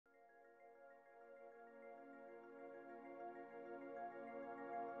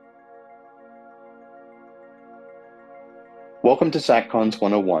Welcome to SatCons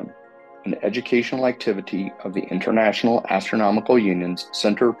 101, an educational activity of the International Astronomical Union's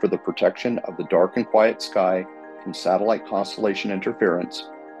Center for the Protection of the Dark and Quiet Sky from Satellite Constellation Interference,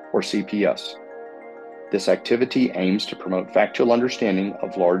 or CPS. This activity aims to promote factual understanding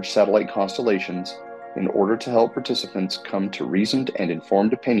of large satellite constellations in order to help participants come to reasoned and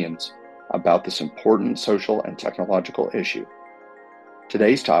informed opinions about this important social and technological issue.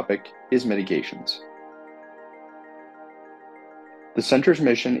 Today's topic is mitigations. The Center's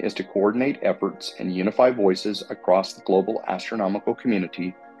mission is to coordinate efforts and unify voices across the global astronomical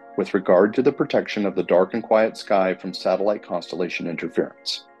community with regard to the protection of the dark and quiet sky from satellite constellation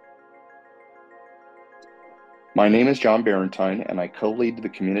interference. My name is John Barentine, and I co-lead the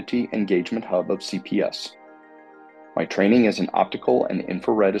Community Engagement Hub of CPS. My training is in optical and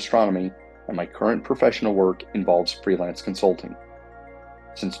infrared astronomy, and my current professional work involves freelance consulting.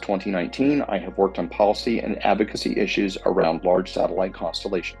 Since 2019, I have worked on policy and advocacy issues around large satellite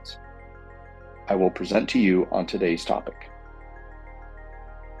constellations. I will present to you on today's topic.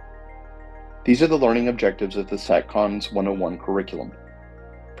 These are the learning objectives of the SatCons 101 curriculum.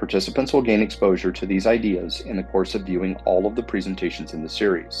 Participants will gain exposure to these ideas in the course of viewing all of the presentations in the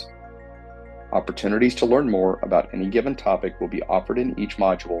series. Opportunities to learn more about any given topic will be offered in each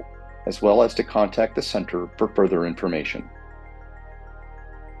module, as well as to contact the Center for further information.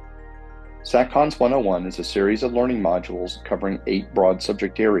 SatCons 101 is a series of learning modules covering 8 broad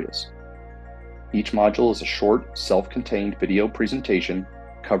subject areas. Each module is a short, self-contained video presentation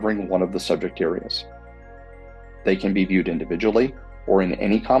covering one of the subject areas. They can be viewed individually or in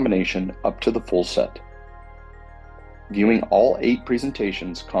any combination up to the full set. Viewing all 8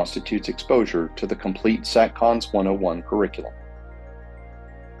 presentations constitutes exposure to the complete SatCons 101 curriculum.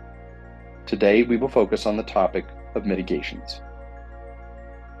 Today, we will focus on the topic of mitigations.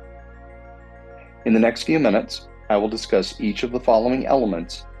 In the next few minutes, I will discuss each of the following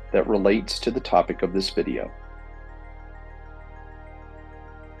elements that relates to the topic of this video.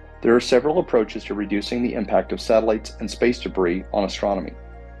 There are several approaches to reducing the impact of satellites and space debris on astronomy.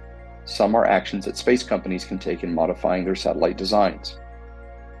 Some are actions that space companies can take in modifying their satellite designs.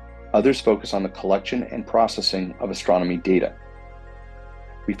 Others focus on the collection and processing of astronomy data.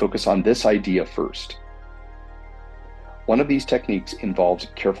 We focus on this idea first. One of these techniques involves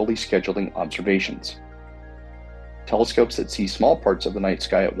carefully scheduling observations. Telescopes that see small parts of the night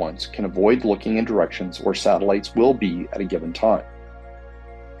sky at once can avoid looking in directions where satellites will be at a given time.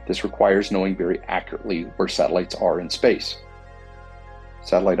 This requires knowing very accurately where satellites are in space.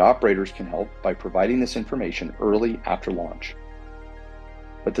 Satellite operators can help by providing this information early after launch.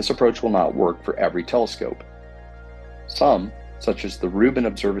 But this approach will not work for every telescope. Some, such as the Rubin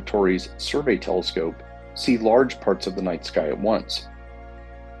Observatory's Survey Telescope, see large parts of the night sky at once.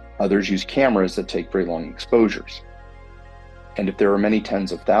 Others use cameras that take very long exposures. And if there are many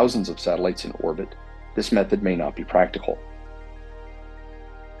tens of thousands of satellites in orbit, this method may not be practical.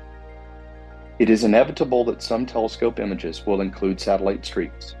 It is inevitable that some telescope images will include satellite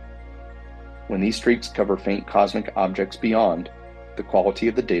streaks. When these streaks cover faint cosmic objects beyond, the quality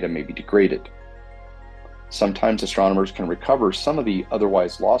of the data may be degraded. Sometimes astronomers can recover some of the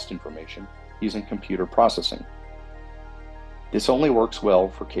otherwise lost information using computer processing. This only works well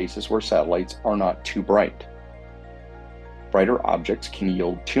for cases where satellites are not too bright. Brighter objects can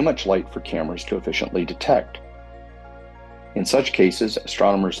yield too much light for cameras to efficiently detect. In such cases,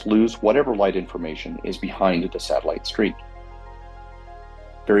 astronomers lose whatever light information is behind the satellite streak.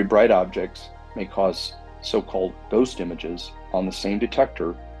 Very bright objects may cause so-called ghost images on the same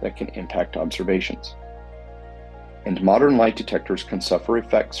detector that can impact observations. And modern light detectors can suffer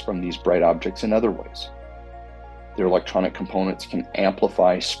effects from these bright objects in other ways. Their electronic components can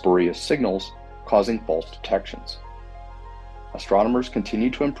amplify spurious signals, causing false detections. Astronomers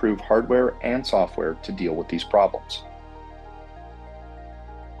continue to improve hardware and software to deal with these problems.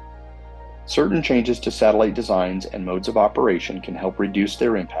 Certain changes to satellite designs and modes of operation can help reduce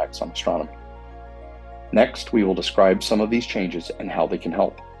their impacts on astronomy. Next, we will describe some of these changes and how they can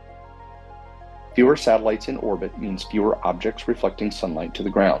help. Fewer satellites in orbit means fewer objects reflecting sunlight to the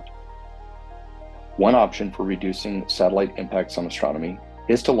ground. One option for reducing satellite impacts on astronomy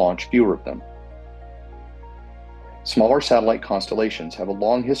is to launch fewer of them. Smaller satellite constellations have a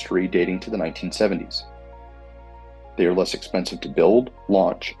long history dating to the 1970s. They are less expensive to build,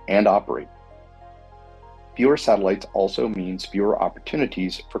 launch, and operate. Fewer satellites also means fewer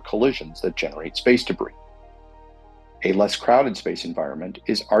opportunities for collisions that generate space debris. A less crowded space environment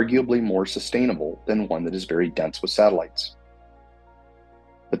is arguably more sustainable than one that is very dense with satellites.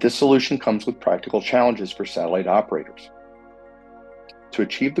 But this solution comes with practical challenges for satellite operators. To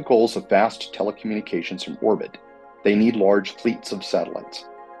achieve the goals of fast telecommunications from orbit, they need large fleets of satellites.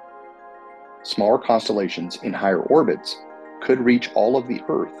 Smaller constellations in higher orbits could reach all of the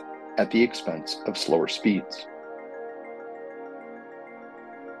Earth at the expense of slower speeds.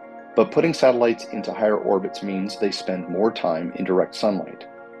 But putting satellites into higher orbits means they spend more time in direct sunlight.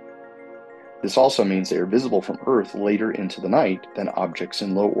 This also means they are visible from Earth later into the night than objects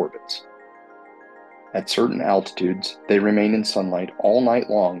in low orbits. At certain altitudes, they remain in sunlight all night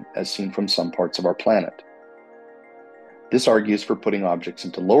long, as seen from some parts of our planet. This argues for putting objects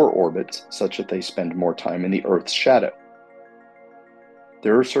into lower orbits such that they spend more time in the Earth's shadow.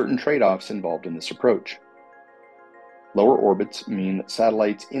 There are certain trade-offs involved in this approach. Lower orbits mean that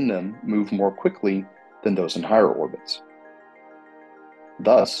satellites in them move more quickly than those in higher orbits.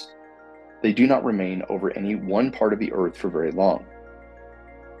 Thus, they do not remain over any one part of the Earth for very long.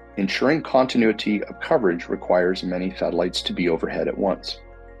 Ensuring continuity of coverage requires many satellites to be overhead at once.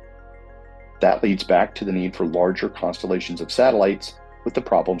 That leads back to the need for larger constellations of satellites with the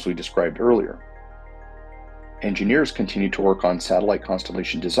problems we described earlier. Engineers continue to work on satellite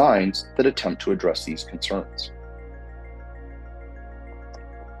constellation designs that attempt to address these concerns.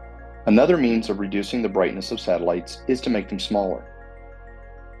 Another means of reducing the brightness of satellites is to make them smaller.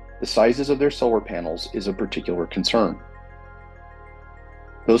 The sizes of their solar panels is of particular concern.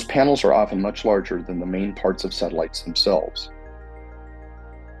 Those panels are often much larger than the main parts of satellites themselves.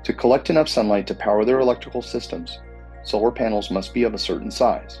 To collect enough sunlight to power their electrical systems, solar panels must be of a certain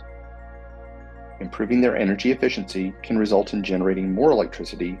size. Improving their energy efficiency can result in generating more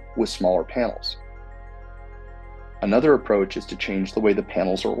electricity with smaller panels. Another approach is to change the way the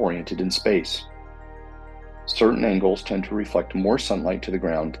panels are oriented in space. Certain angles tend to reflect more sunlight to the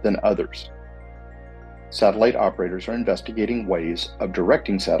ground than others. Satellite operators are investigating ways of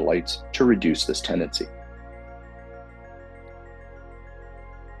directing satellites to reduce this tendency.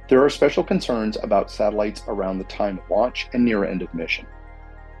 There are special concerns about satellites around the time of launch and near end of mission.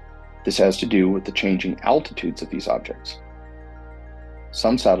 This has to do with the changing altitudes of these objects.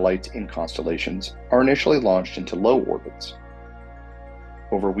 Some satellites in constellations are initially launched into low orbits.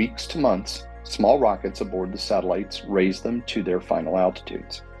 Over weeks to months, small rockets aboard the satellites raise them to their final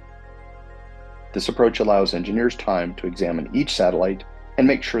altitudes. This approach allows engineers time to examine each satellite and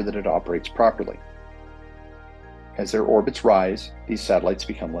make sure that it operates properly. As their orbits rise, these satellites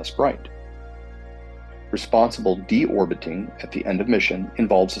become less bright. Responsible deorbiting at the end of mission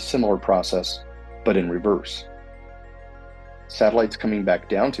involves a similar process, but in reverse. Satellites coming back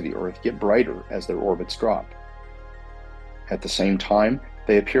down to the Earth get brighter as their orbits drop. At the same time,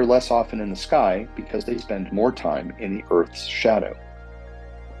 they appear less often in the sky because they spend more time in the Earth's shadow.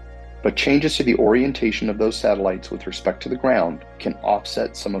 But changes to the orientation of those satellites with respect to the ground can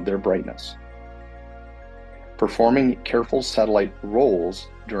offset some of their brightness. Performing careful satellite rolls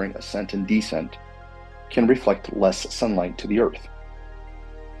during ascent and descent can reflect less sunlight to the Earth.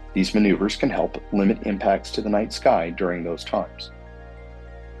 These maneuvers can help limit impacts to the night sky during those times.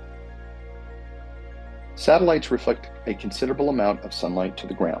 Satellites reflect a considerable amount of sunlight to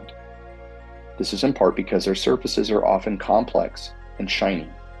the ground. This is in part because their surfaces are often complex and shiny.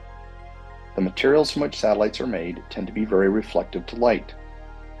 The materials from which satellites are made tend to be very reflective to light.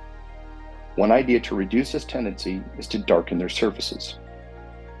 One idea to reduce this tendency is to darken their surfaces.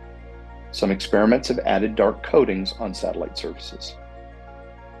 Some experiments have added dark coatings on satellite surfaces.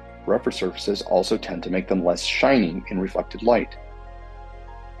 Rougher surfaces also tend to make them less shiny in reflected light.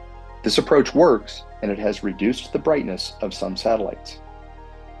 This approach works, and it has reduced the brightness of some satellites.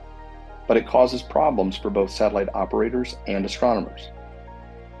 But it causes problems for both satellite operators and astronomers.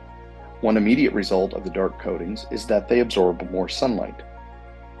 One immediate result of the dark coatings is that they absorb more sunlight.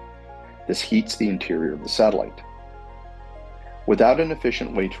 This heats the interior of the satellite. Without an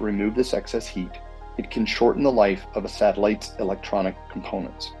efficient way to remove this excess heat, it can shorten the life of a satellite's electronic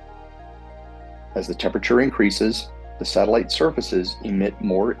components. As the temperature increases, the satellite surfaces emit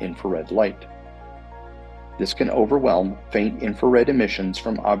more infrared light. This can overwhelm faint infrared emissions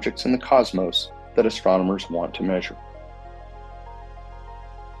from objects in the cosmos that astronomers want to measure.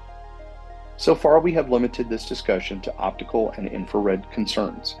 So far, we have limited this discussion to optical and infrared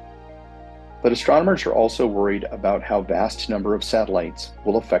concerns. But astronomers are also worried about how vast number of satellites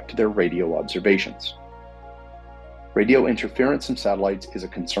will affect their radio observations. Radio interference in satellites is a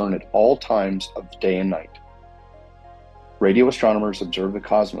concern at all times of the day and night. Radio astronomers observe the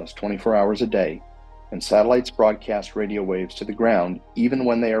cosmos 24 hours a day, and satellites broadcast radio waves to the ground even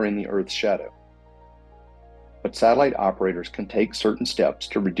when they are in the Earth's shadow. But satellite operators can take certain steps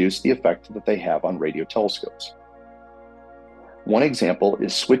to reduce the effect that they have on radio telescopes. One example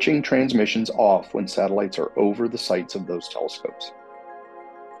is switching transmissions off when satellites are over the sites of those telescopes.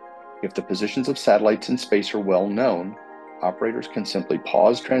 If the positions of satellites in space are well known, operators can simply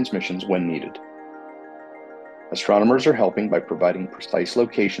pause transmissions when needed. Astronomers are helping by providing precise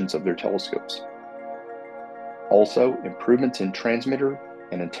locations of their telescopes. Also, improvements in transmitter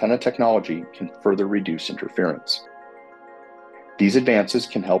and antenna technology can further reduce interference. These advances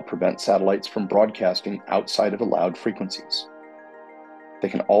can help prevent satellites from broadcasting outside of allowed frequencies. They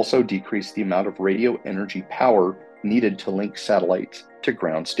can also decrease the amount of radio energy power needed to link satellites to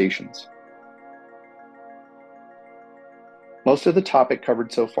ground stations. Most of the topic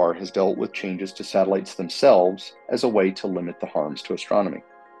covered so far has dealt with changes to satellites themselves as a way to limit the harms to astronomy.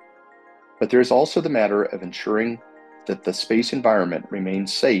 But there is also the matter of ensuring that the space environment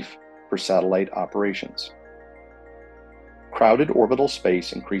remains safe for satellite operations. Crowded orbital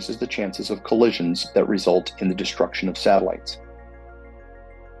space increases the chances of collisions that result in the destruction of satellites.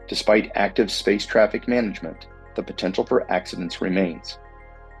 Despite active space traffic management, the potential for accidents remains.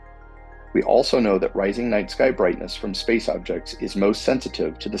 We also know that rising night sky brightness from space objects is most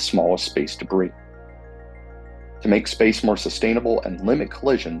sensitive to the smallest space debris. To make space more sustainable and limit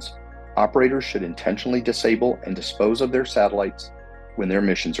collisions, operators should intentionally disable and dispose of their satellites when their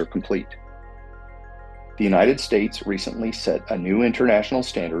missions are complete. The United States recently set a new international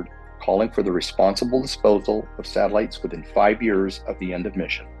standard calling for the responsible disposal of satellites within 5 years of the end of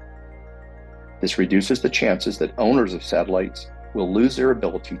mission. This reduces the chances that owners of satellites will lose their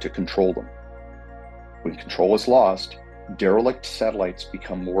ability to control them. When control is lost, derelict satellites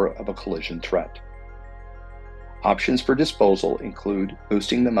become more of a collision threat. Options for disposal include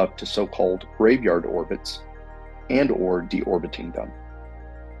boosting them up to so-called graveyard orbits and/or deorbiting them.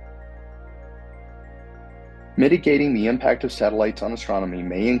 Mitigating the impact of satellites on astronomy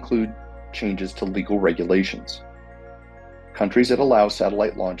may include changes to legal regulations. Countries that allow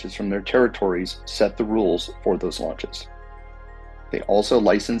satellite launches from their territories set the rules for those launches. They also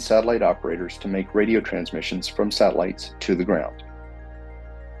license satellite operators to make radio transmissions from satellites to the ground.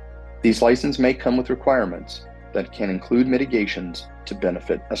 These licenses may come with requirements that can include mitigations to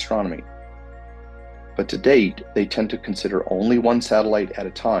benefit astronomy. But to date, they tend to consider only one satellite at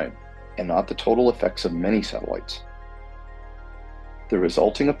a time and not the total effects of many satellites. The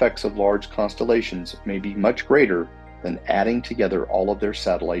resulting effects of large constellations may be much greater than adding together all of their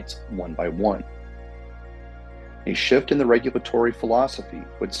satellites one by one. A shift in the regulatory philosophy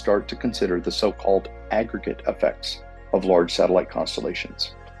would start to consider the so-called aggregate effects of large satellite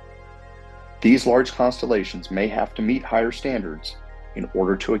constellations. These large constellations may have to meet higher standards in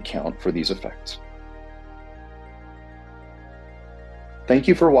order to account for these effects. Thank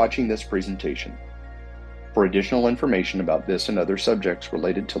you for watching this presentation. For additional information about this and other subjects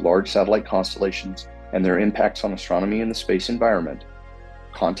related to large satellite constellations and their impacts on astronomy and the space environment,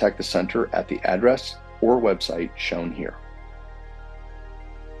 contact the center at the address or website shown here.